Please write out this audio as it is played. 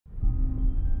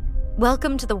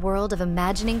Welcome to the world of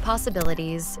imagining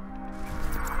possibilities.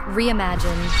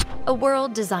 Reimagine, a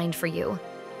world designed for you.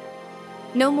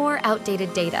 No more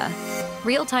outdated data.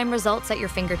 Real-time results at your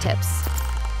fingertips.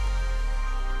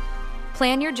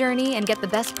 Plan your journey and get the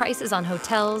best prices on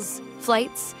hotels,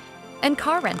 flights, and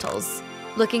car rentals.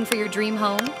 Looking for your dream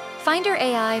home?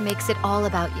 Fynder.AI makes it all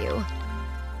about you.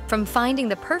 From finding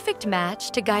the perfect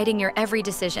match to guiding your every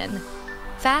decision.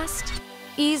 Fast,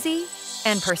 easy,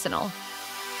 and personal.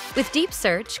 With deep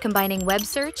search, combining web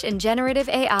search and generative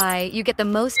AI, you get the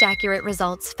most accurate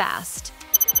results fast.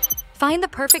 Find the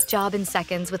perfect job in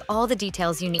seconds with all the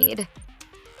details you need.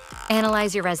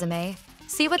 Analyze your resume,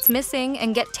 see what's missing,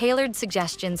 and get tailored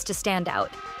suggestions to stand out.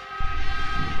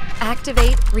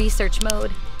 Activate research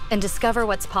mode and discover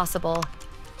what's possible.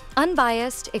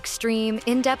 Unbiased, extreme,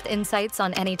 in-depth insights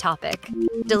on any topic,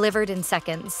 delivered in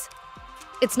seconds.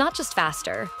 It's not just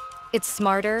faster, it's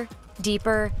smarter,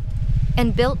 deeper,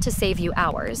 and built to save you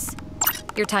hours.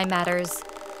 Your time matters.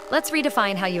 Let's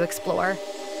redefine how you explore.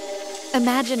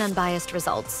 Imagine unbiased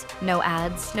results. No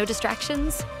ads, no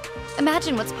distractions.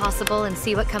 Imagine what's possible and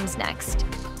see what comes next.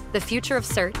 The future of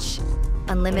search,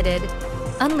 unlimited,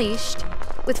 unleashed,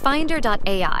 with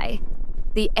Fynder.AI,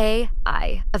 the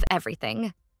AI of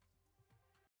everything.